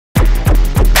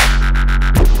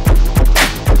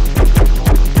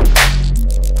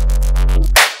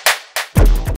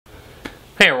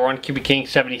Hey everyone,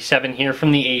 CubiKing77 here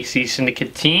from the AC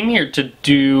Syndicate team, here to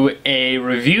do a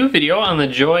review video on the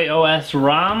JoyOS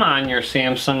ROM on your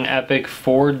Samsung Epic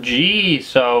 4G.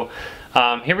 So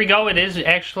here we go. It is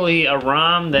actually a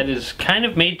ROM that is kind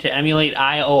of made to emulate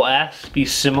iOS, be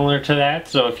similar to that.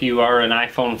 So if you are an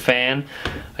iPhone fan,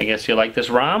 I guess you'll like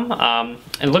this ROM.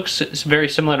 It looks very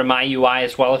similar to my UI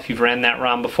as well if you've ran that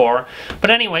ROM before. But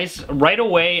anyways, right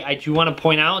away I do want to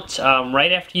point out,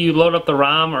 right after you load up the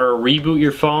ROM or reboot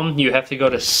your phone, you have to go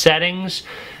to Settings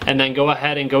and then go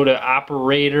ahead and go to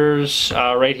Operators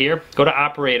right here. Go to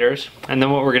Operators, and then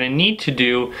what we're going to need to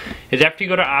do is after you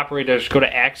go to Operators, go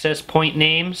to Access Point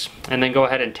Names and then go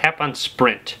ahead and tap on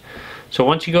Sprint. So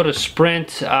once you go to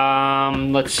Sprint,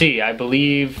 let's see, I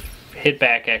believe hit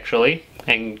back actually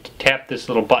and tap this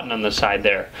little button on the side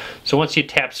there. So once you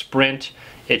tap Sprint,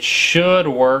 it should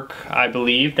work, I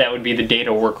believe. That would be the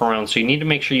data workaround. So you need to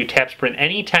make sure you tap Sprint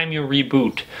anytime you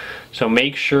reboot. So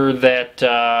make sure that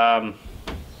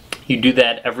you do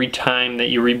that every time that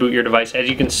you reboot your device. As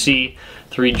you can see,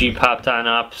 3G popped on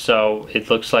up, so it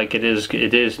looks like it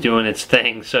is doing its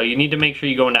thing. So you need to make sure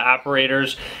you go into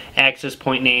Operators, Access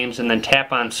Point Names, and then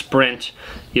tap on Sprint.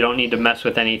 You don't need to mess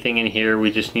with anything in here.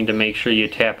 We just need to make sure you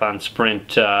tap on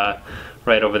Sprint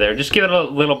right over there. Just give it a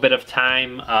little bit of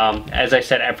time. As I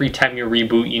said, every time you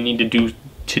reboot, you need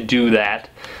to do that.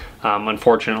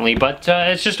 Unfortunately, but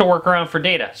it's just a workaround for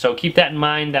data, so keep that in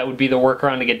mind. That would be the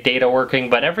workaround to get data working.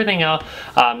 But everything else,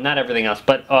 not everything else,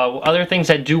 but other things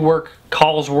that do work,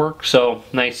 calls work. So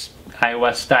nice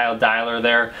iOS style dialer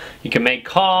there. You can make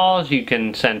calls, you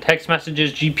can send text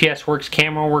messages, GPS works,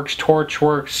 camera works, torch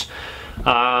works.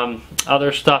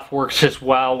 Other stuff works as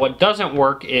well. What doesn't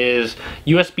work is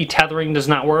USB tethering does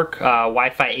not work.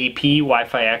 Wi-Fi AP,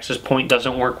 Wi-Fi access point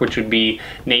doesn't work, which would be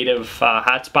native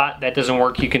hotspot. That doesn't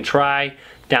work. You can try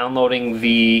downloading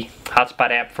the hotspot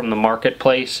app from the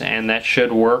marketplace and that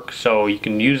should work. So you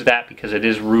can use that because it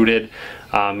is rooted.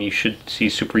 You should see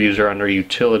super user under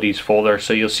utilities folder.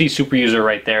 So you'll see super user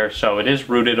right there. So it is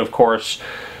rooted, of course.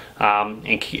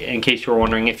 In case you were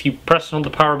wondering, if you press and hold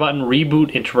the power button,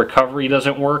 reboot into recovery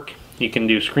doesn't work. You can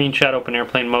do screenshot, open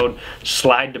airplane mode,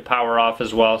 slide to power off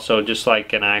as well, so just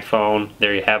like an iPhone,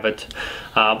 there you have it.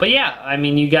 But yeah, I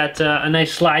mean, you got a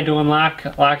nice slide to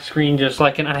unlock, lock screen just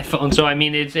like an iPhone. So I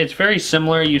mean, it's very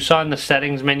similar. You saw in the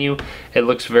settings menu, it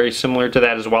looks very similar to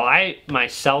that as well. I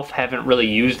myself haven't really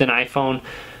used an iPhone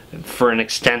for an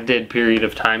extended period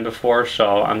of time before,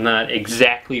 so I'm not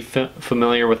exactly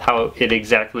familiar with how it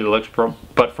exactly looks,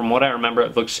 but from what I remember,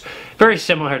 it looks very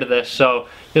similar to this. So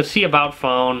you'll see About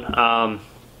Phone.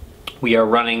 We are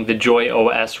running the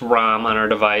JoyOS ROM on our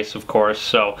device, of course,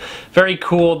 so very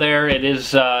cool there. It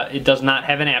is. It does not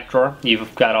have an app drawer.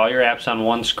 You've got all your apps on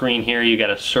one screen here. You got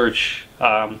a search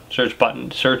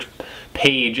button, search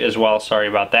page as well. Sorry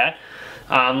about that.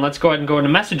 Let's go ahead and go into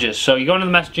messages. So you go into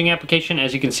the messaging application.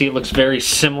 As you can see, it looks very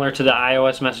similar to the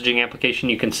iOS messaging application.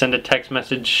 You can send a text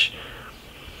message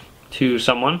to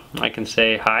someone. I can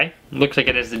say hi. It looks like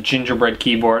it has the gingerbread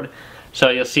keyboard. So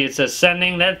you'll see it says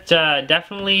sending. That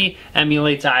definitely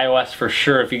emulates iOS for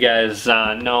sure. If you guys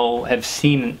have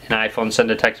seen an iPhone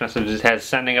send a text message, it has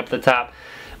sending up the top.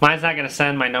 Mine's not going to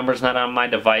send. My number's not on my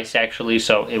device actually,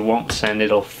 so it won't send.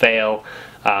 It'll fail.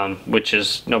 Which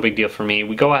is no big deal for me.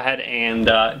 We go ahead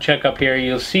and check up here.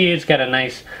 You'll see it's got a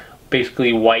nice,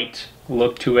 basically white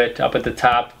look to it up at the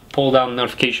top. Pull down the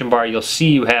notification bar. You'll see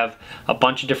you have a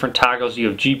bunch of different toggles. You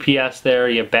have GPS there.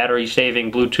 You have battery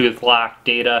saving, Bluetooth lock,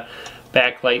 data,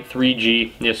 backlight,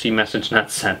 3G. You'll see message not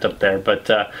sent up there, but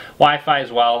Wi-Fi as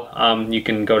well. You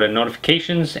can go to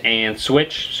notifications and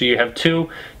switch. So you have two.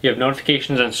 You have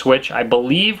notifications and switch. I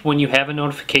believe when you have a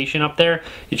notification up there,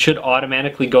 it should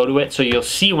automatically go to it. So you'll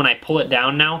see when I pull it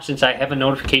down now, since I have a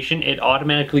notification, it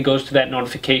automatically goes to that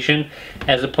notification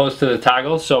as opposed to the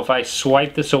toggles. So if I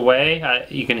swipe this away,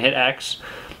 you can hit X.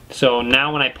 So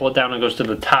now when I pull it down, it goes to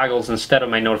the toggles instead of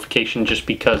my notification, just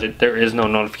because there is no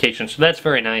notification. So that's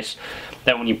very nice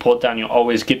that when you pull it down, you'll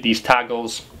always get these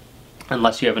toggles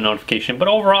unless you have a notification. But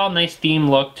overall, nice theme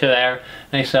look to there.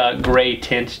 Nice gray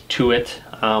tint to it,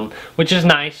 which is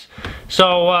nice.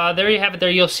 So there you have it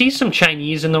there. You'll see some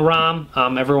Chinese in the ROM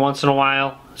every once in a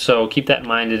while. So keep that in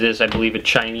mind. It is, I believe, a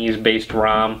Chinese-based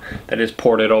ROM that is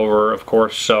ported over, of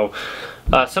course. So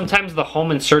sometimes the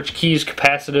home and search keys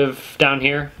capacitive down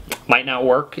here might not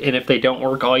work, and if they don't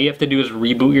work, all you have to do is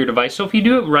reboot your device. So if you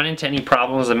do run into any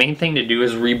problems, the main thing to do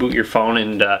is reboot your phone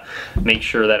and make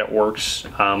sure that it works.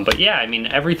 But yeah, I mean,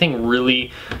 everything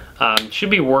really should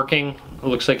be working. It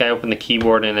looks like I opened the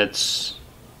keyboard and it's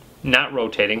not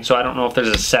rotating, so I don't know if there's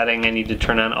a setting I need to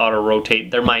turn on auto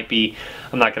rotate. There might be.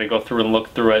 I'm not going to go through and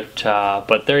look through it,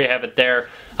 but there you have it there.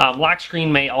 Lock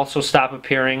screen may also stop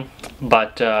appearing,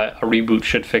 but a reboot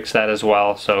should fix that as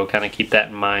well, so kind of keep that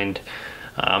in mind.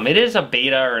 It is a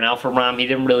beta or an alpha ROM. He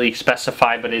didn't really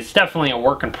specify, but it's definitely a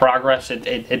work in progress. It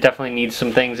definitely needs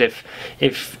some things. If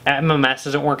MMS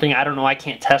isn't working, I don't know, I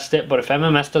can't test it, but if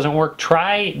MMS doesn't work,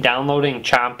 try downloading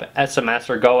Chomp SMS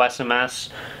or Go SMS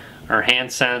or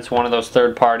HandSense, one of those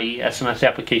third-party SMS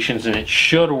applications, and it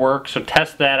should work, so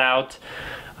test that out.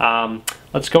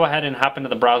 Let's go ahead and hop into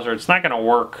the browser. It's not going to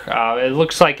work. It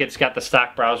looks like it's got the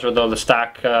stock browser, though, the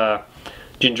stock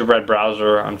Gingerbread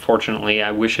browser. Unfortunately,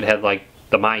 I wish it had like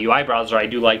the MyUI browser. I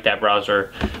do like that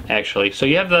browser, actually. So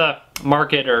you have the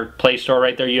Market or Play Store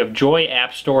right there. You have Joy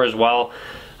App Store as well.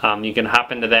 You can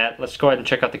hop into that. Let's go ahead and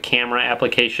check out the camera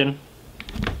application.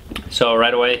 So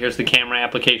right away, here's the camera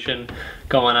application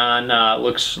going on.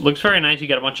 Looks very nice. You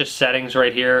got a bunch of settings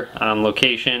right here.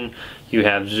 Location. You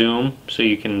have zoom, so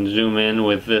you can zoom in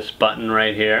with this button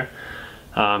right here.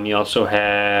 You also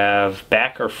have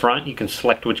back or front. You can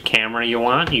select which camera you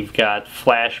want. You've got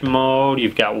flash mode.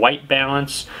 You've got white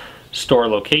balance, store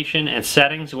location, and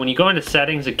settings. When you go into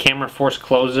settings, the camera force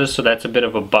closes, so that's a bit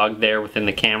of a bug there within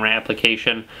the camera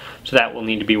application. So that will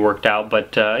need to be worked out.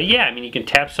 But yeah, I mean, you can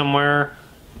tap somewhere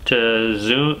to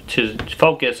zoom, to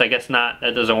focus. I guess not,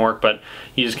 that doesn't work, but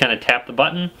you just kind of tap the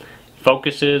button,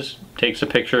 focuses, takes a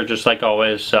picture just like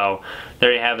always. So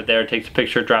there you have it there. It takes a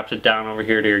picture, drops it down over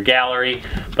here to your gallery.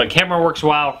 But camera works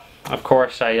well. Of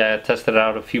course, I tested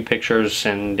out a few pictures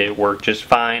and it worked just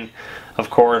fine. Of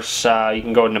course, you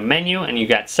can go into menu and you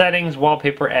got settings,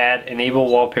 wallpaper, add, enable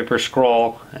wallpaper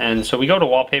scroll. And so we go to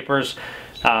wallpapers.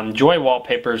 Joy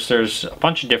wallpapers, there's a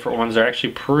bunch of different ones. They're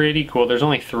actually pretty cool. There's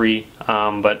only 3,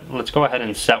 but let's go ahead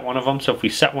and set one of them. So if we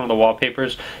set one of the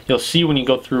wallpapers, you'll see when you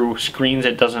go through screens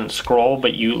it doesn't scroll,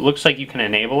 but looks like you can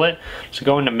enable it. So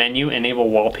go into menu,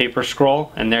 enable wallpaper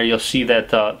scroll, and there you'll see that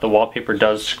the wallpaper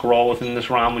does scroll within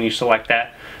this ROM when you select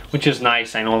that, which is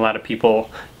nice. I know a lot of people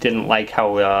didn't like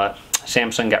how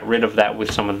Samsung got rid of that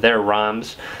with some of their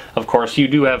ROMs. Of course, you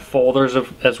do have folders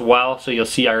as well, so you'll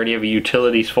see I already have a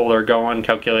utilities folder going,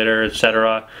 calculator,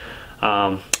 etc.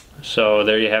 So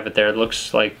there you have it there. It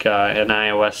looks like an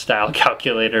iOS style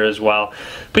calculator as well.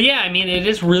 But yeah, I mean, it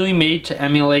is really made to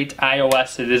emulate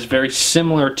iOS. It is very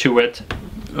similar to it.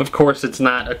 Of course, it's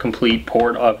not a complete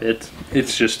port of it.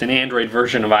 It's just an Android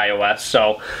version of iOS.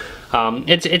 So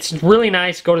it's really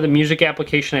nice. Go to the music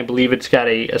application. I believe it's got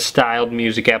a styled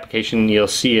music application. You'll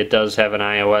see it does have an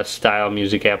iOS style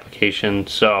music application.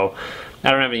 So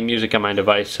I don't have any music on my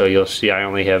device, so you'll see I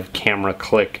only have camera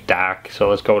click dock. So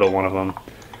let's go to one of them.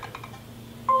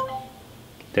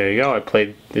 There you go.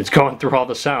 It's going through all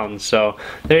the sounds. So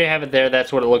there you have it there.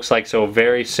 That's what it looks like. So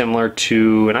very similar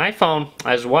to an iPhone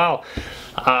as well.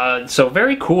 So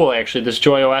very cool, actually, this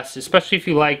JoyOS, especially if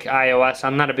you like iOS.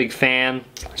 I'm not a big fan,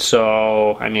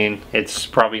 so I mean, it's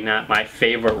probably not my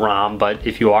favorite ROM, but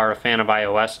if you are a fan of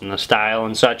iOS and the style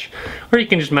and such, or you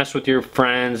can just mess with your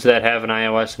friends that have an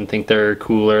iOS and think they're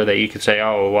cooler, that you could say,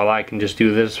 oh, well, I can just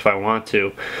do this if I want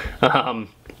to.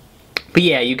 But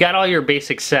yeah, you got all your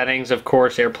basic settings, of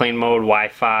course, airplane mode,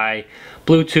 Wi-Fi,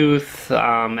 Bluetooth.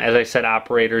 As I said,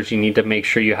 operators, you need to make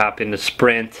sure you hop into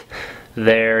Sprint.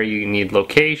 There you need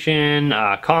location,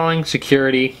 calling,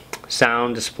 security,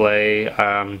 sound, display,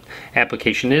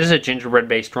 application. It is a gingerbread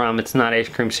based ROM. It's not ice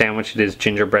cream sandwich, it is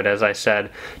gingerbread, as I said.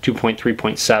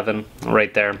 2.3.7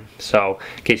 right there. So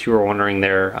in case you were wondering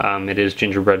there, it is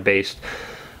gingerbread based.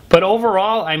 But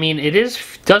overall, I mean, it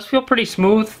does feel pretty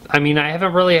smooth. I mean, I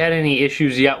haven't really had any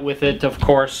issues yet with it, of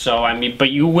course. So, I mean, but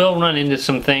you will run into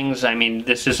some things. I mean,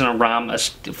 this isn't a ROM, a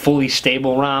fully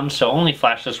stable ROM, so only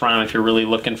flash this ROM if you're really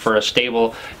looking for a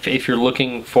stable, if you're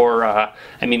looking for, I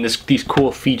mean, these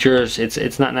cool features.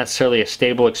 It's not necessarily a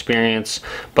stable experience,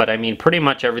 but I mean, pretty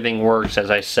much everything works,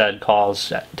 as I said,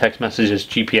 calls, text messages,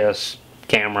 GPS,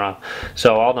 camera,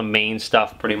 so all the main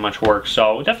stuff pretty much works.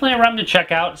 So definitely a ROM to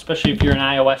check out, especially if you're an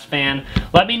iOS fan.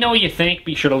 Let me know what you think.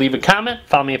 Be sure to leave a comment.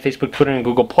 Follow me on Facebook, Twitter, and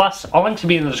Google+. All links will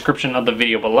be in the description of the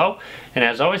video below. And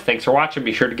as always, thanks for watching.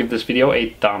 Be sure to give this video a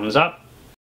thumbs up.